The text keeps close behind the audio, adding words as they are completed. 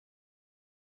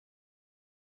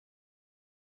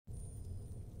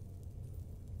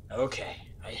Okay,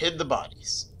 I hid the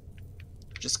bodies.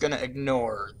 Just gonna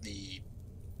ignore the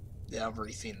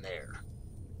everything there.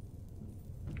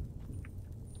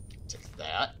 Take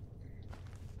that.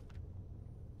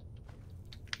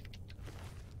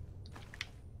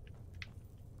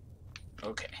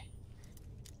 Okay.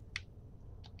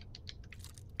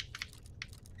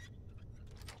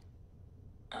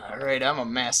 Alright, I'm a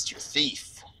master thief.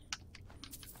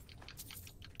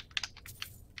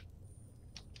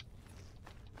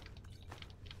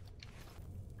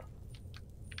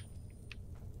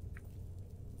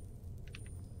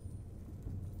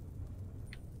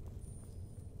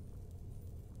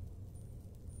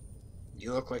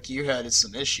 You look like you had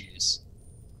some issues.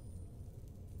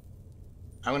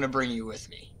 I'm gonna bring you with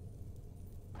me.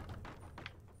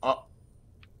 Oh.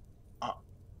 Oh.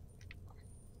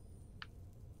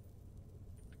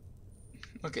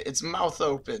 Look, its mouth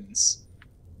opens.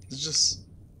 It's just...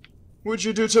 What'd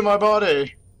you do to my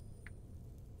body?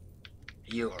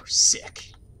 You're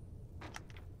sick.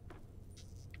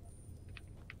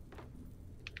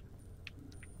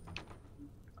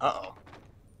 Uh-oh.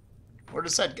 Where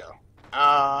does that go?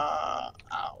 Ow.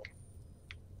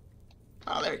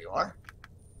 Oh, there you are.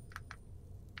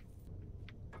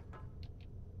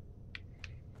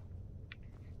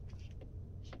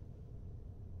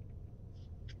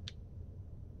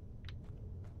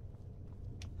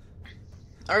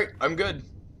 Alright, I'm good.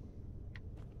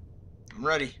 I'm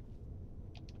ready.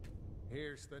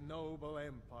 Here's the noble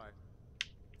empire.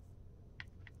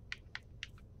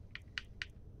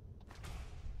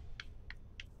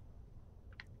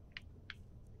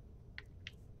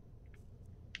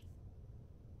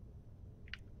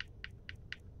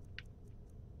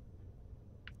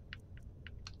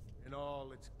 In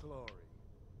all its glory.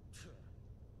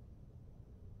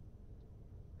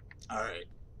 Alright.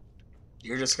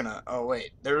 You're just gonna... Oh,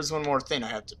 wait. There's one more thing I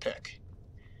have to pick.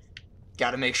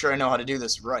 Gotta make sure I know how to do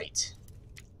this right.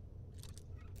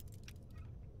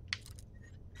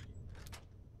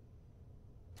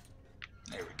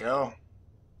 There we go.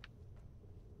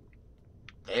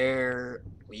 There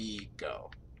we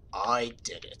go. I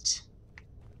did it.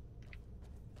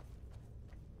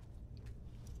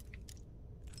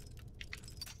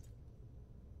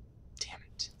 Damn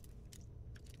it.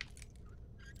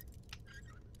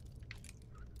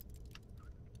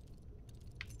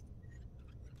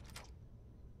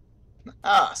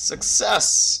 Ah,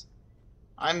 success!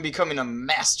 I'm becoming a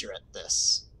master at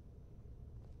this.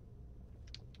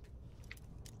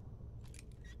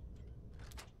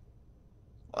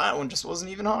 Well, that one just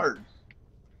wasn't even hard.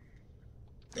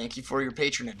 Thank you for your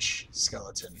patronage,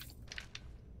 skeleton.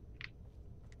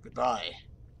 Goodbye.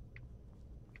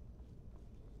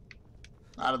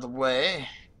 Out of the way.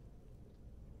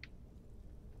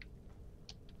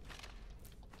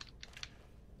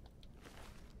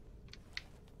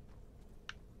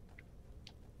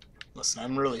 Listen,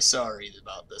 I'm really sorry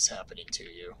about this happening to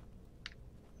you.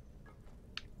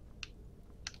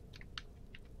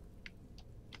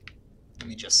 Let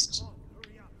me just...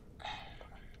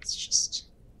 Let's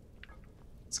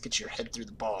get your head through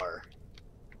the bar.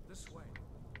 This way.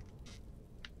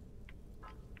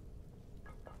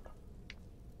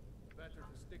 Better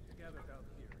to stick together down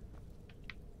here.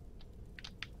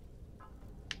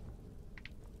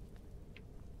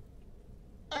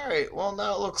 Alright, well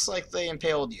now it looks like they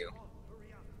impaled you.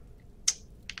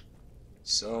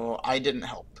 So I didn't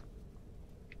help.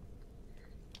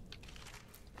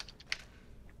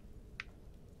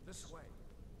 This way.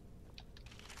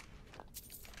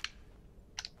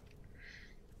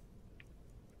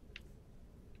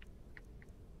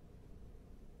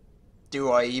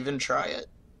 Do I even try it?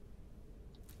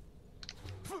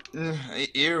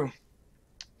 Ew.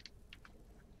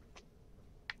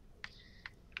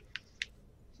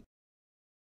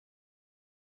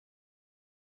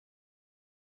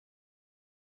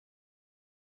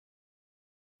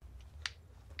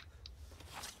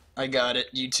 I got it.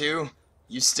 You two,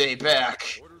 you stay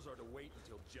back. Orders are to wait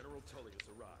until General Tullius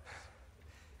arrives.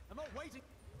 I'm not waiting.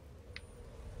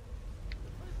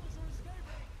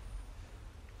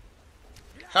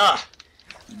 Ha!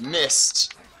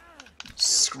 Missed.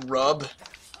 Scrub.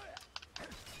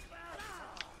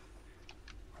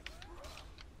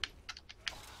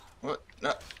 What?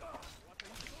 No.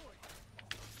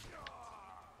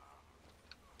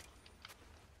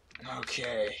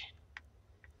 Okay.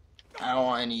 I don't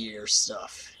want any of your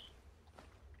stuff.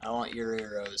 I want your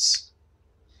arrows.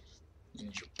 And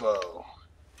your bow.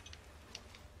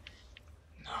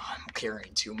 No, I'm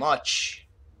carrying too much.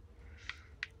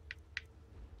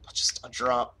 I'll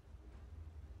drop,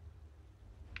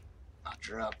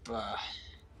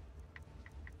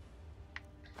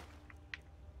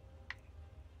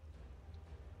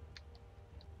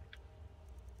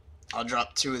 I'll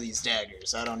drop 2 of these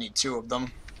daggers. I don't need 2 of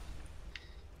them.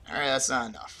 Alright, that's not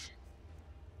enough.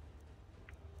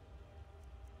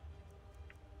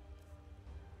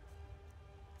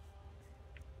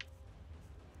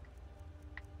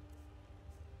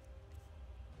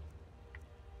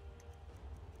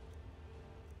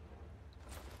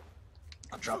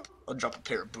 I'll drop a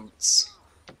pair of boots.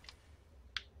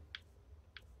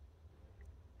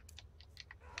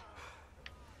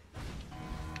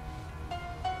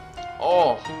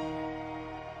 Oh.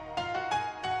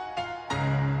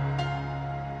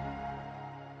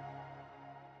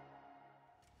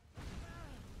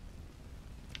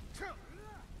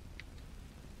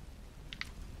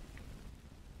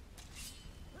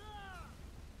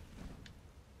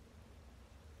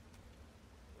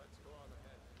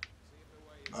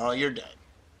 Oh, you're dead.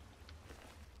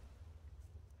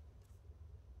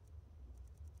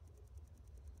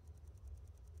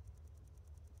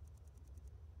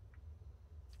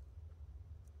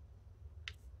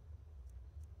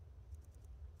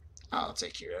 I'll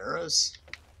take your arrows.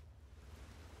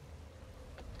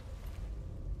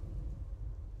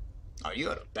 Oh, you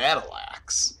had a battle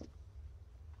axe.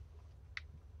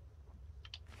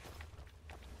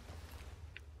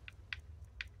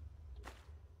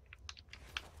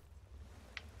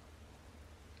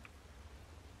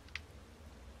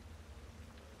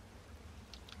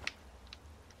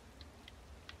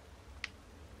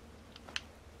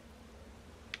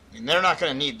 I mean, they're not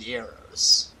going to need the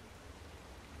arrows.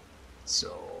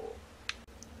 So,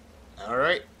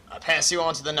 alright, I pass you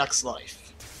on to the next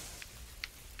life.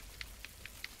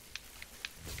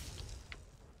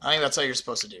 I think that's how you're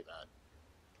supposed to do that.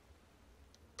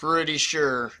 Pretty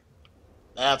sure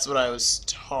that's what I was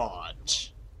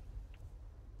taught.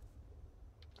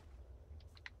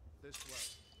 This way.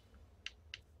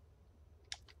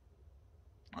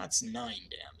 That's 9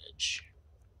 damage.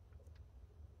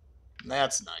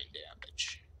 That's 9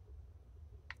 damage.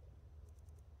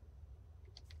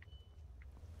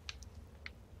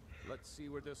 Let's see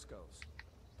where this goes.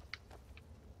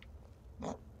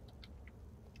 Well,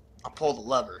 I'll pull the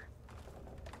lever.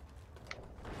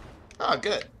 Oh,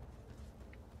 good.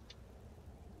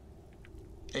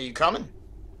 Hey, you coming?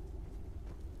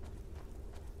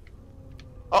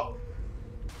 Oh!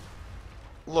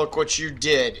 Look what you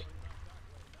did.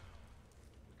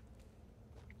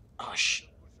 Oh, shit.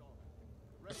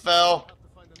 I fell.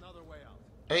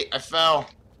 Hey, I fell.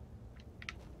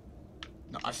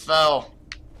 No, I fell.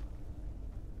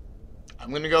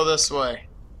 I'm gonna go this way.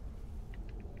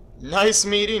 Nice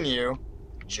meeting you,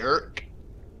 jerk.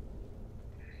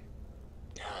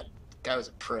 God, that guy was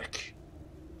a prick.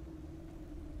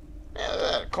 Yeah, look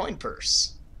at that, a coin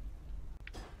purse.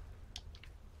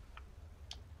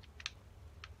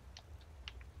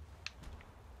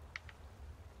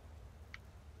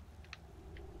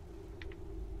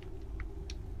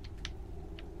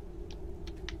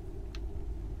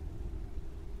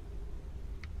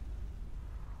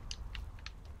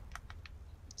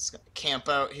 Just gonna camp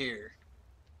out here.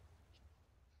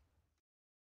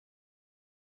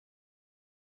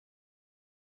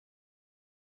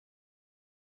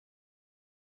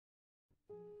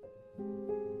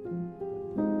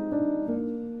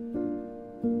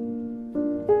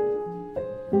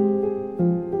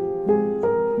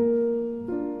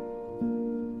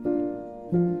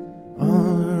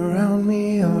 All around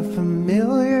me are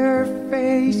familiar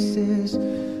faces,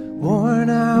 worn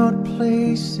out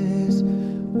places,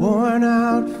 worn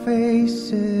out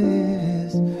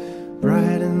faces,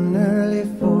 bright and early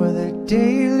for their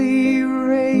daily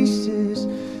races,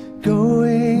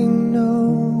 going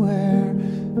nowhere,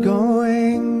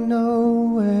 going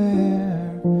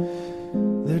nowhere.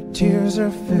 Their tears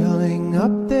are filling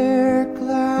up their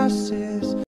glasses.